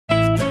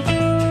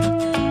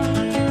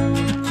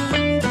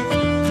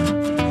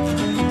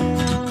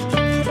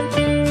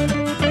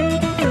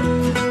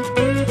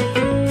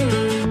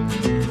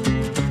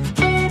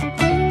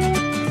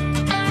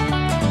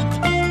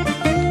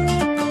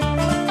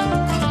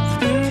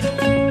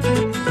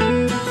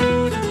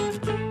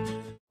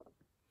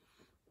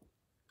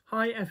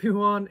Hi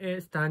everyone,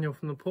 it's Daniel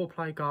from the Poor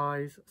Play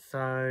Guys.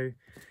 So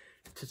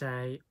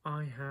today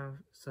I have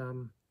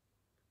some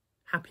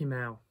happy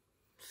mail.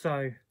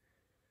 So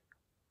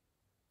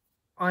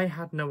I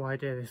had no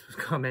idea this was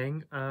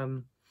coming.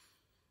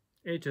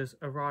 It just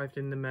arrived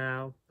in the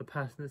mail. The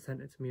person that sent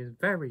it to me is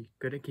very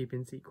good at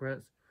keeping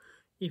secrets,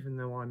 even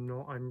though I'm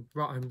not. I'm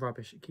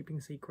rubbish at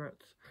keeping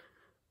secrets.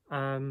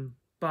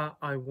 But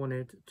I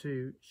wanted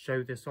to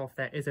show this off.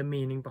 There is a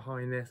meaning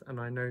behind this, and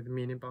I know the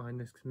meaning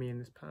behind this because me and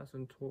this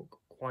person talk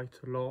quite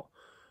a lot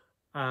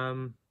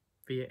via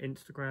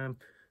Instagram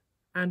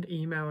and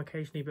email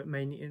occasionally, but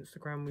mainly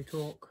Instagram we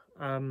talk.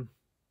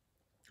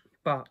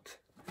 But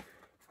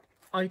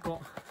I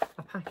got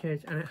a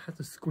package and it has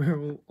a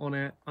squirrel on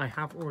it. I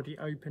have already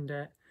opened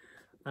it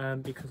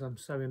because I'm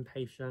so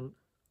impatient.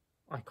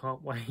 I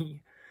can't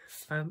wait.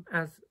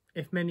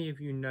 If many of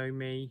you know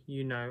me,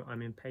 you know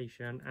I'm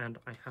impatient and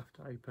I have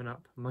to open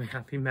up my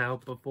happy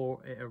mail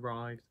before it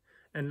arrives,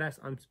 unless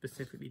I'm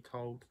specifically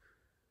told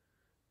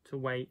to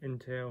wait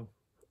until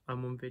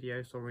I'm on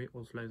video. Sorry,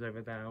 Oslo's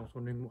over there. I was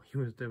wondering what he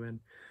was doing.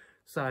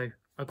 So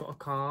I got a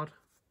card.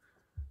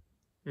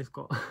 It's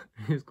got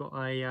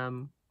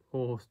a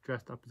horse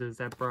dressed up as a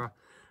zebra,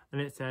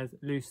 and it says,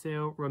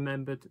 Lucille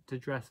remembered to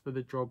dress for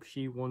the job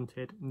she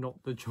wanted,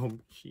 not the job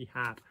she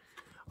had.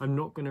 I'm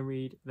not going to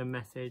read the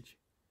message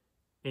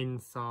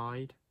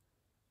inside,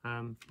 so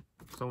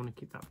I want to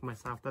keep that for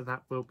myself, but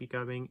that will be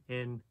going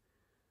in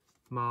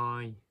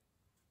my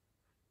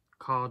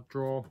card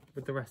drawer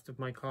with the rest of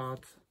my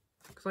cards,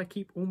 because I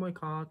keep all my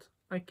cards.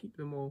 I keep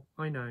them all,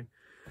 I know.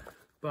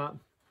 But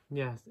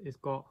yes, it's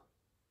got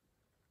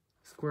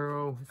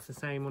squirrel, it's the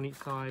same on each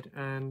side,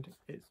 and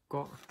it's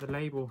got, the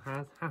label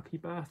has happy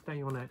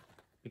birthday on it,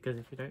 because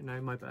if you don't know,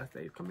 my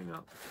birthday is coming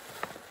up.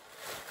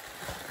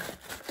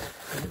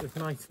 And it was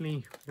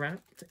nicely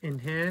wrapped in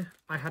here.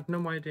 I had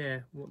no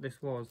idea what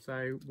this was,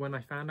 so when I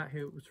found out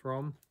who it was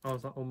from, I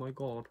was like, oh my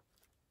god,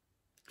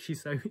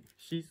 she's so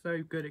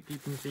good at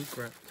keeping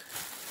secrets.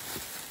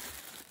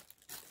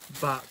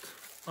 But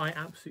I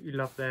absolutely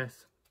love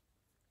this,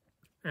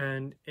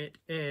 and it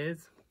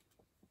is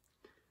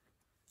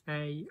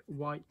a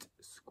white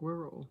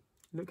squirrel.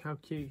 Look how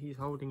cute, he's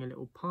holding a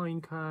little pine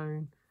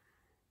cone,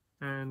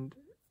 and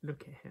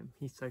look at him,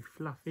 he's so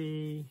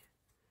fluffy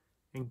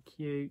and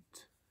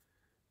cute.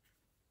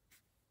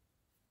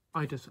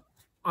 I just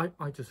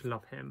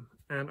love him,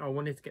 and I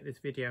wanted to get this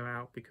video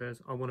out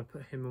because I want to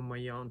put him on my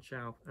yarn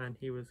shelf, and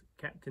he was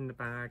kept in the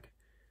bag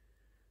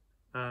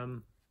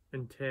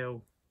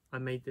until I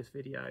made this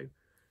video.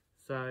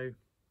 So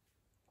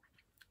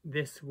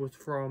this was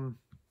from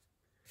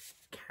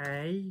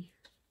Kay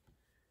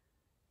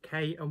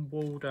and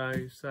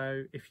Waldo.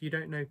 So if you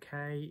don't know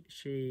Kay,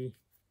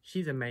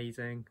 she's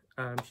amazing.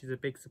 She's a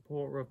big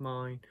supporter of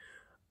mine.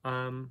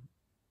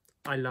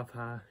 I love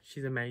her,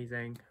 she's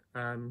amazing.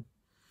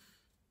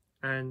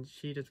 And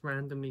she just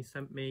randomly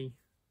sent me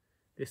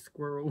this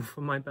squirrel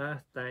for my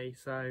birthday.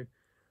 So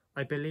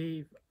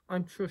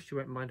I'm sure she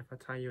won't mind if I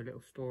tell you a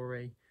little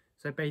story.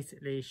 So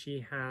basically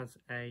she has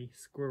a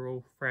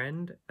squirrel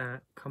friend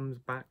that comes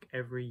back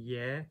every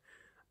year,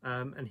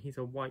 and he's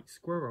a white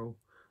squirrel,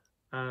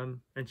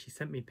 and she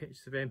sent me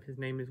pictures of him. His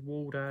name is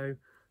Waldo,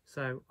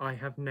 so I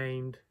have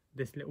named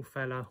this little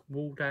fella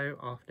Waldo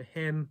after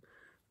him.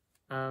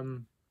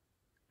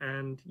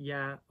 And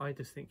yeah, I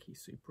just think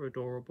he's super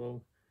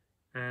adorable,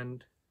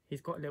 and he's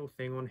got a little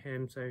thing on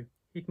him so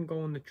he can go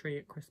on the tree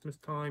at Christmas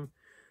time,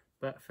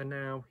 but for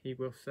now he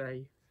will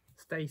stay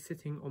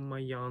sitting on my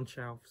yarn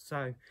shelf.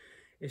 So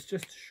it's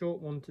just a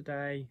short one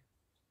today,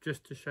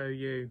 just to show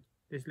you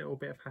this little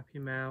bit of happy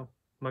mail,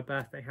 my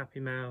birthday happy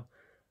mail.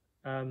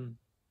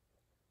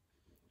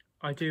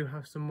 I do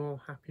have some more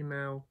happy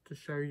mail to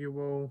show you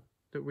all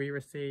that we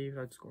received.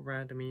 I just got a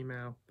random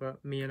email,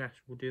 but me and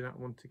Ash will do that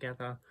one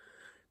together.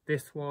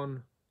 This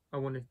one I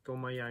wanted to do on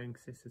my own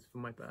because this is for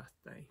my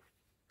birthday.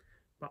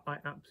 But I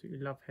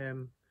absolutely love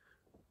him.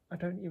 I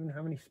don't even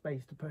have any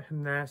space to put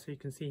him there, so you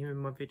can see him in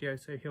my video.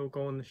 So he'll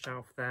go on the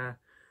shelf there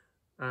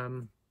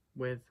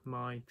with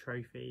my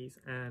trophies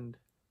and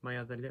my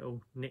other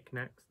little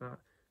knickknacks that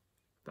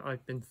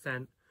I've been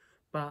sent.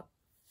 But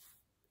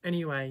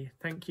anyway,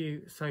 thank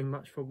you so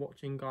much for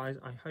watching, guys.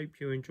 I hope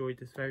you enjoyed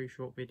this very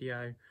short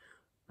video.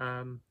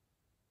 I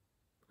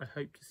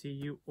hope to see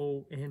you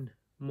all in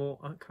more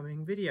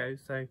upcoming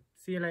videos. So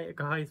see you later,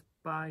 guys.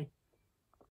 Bye.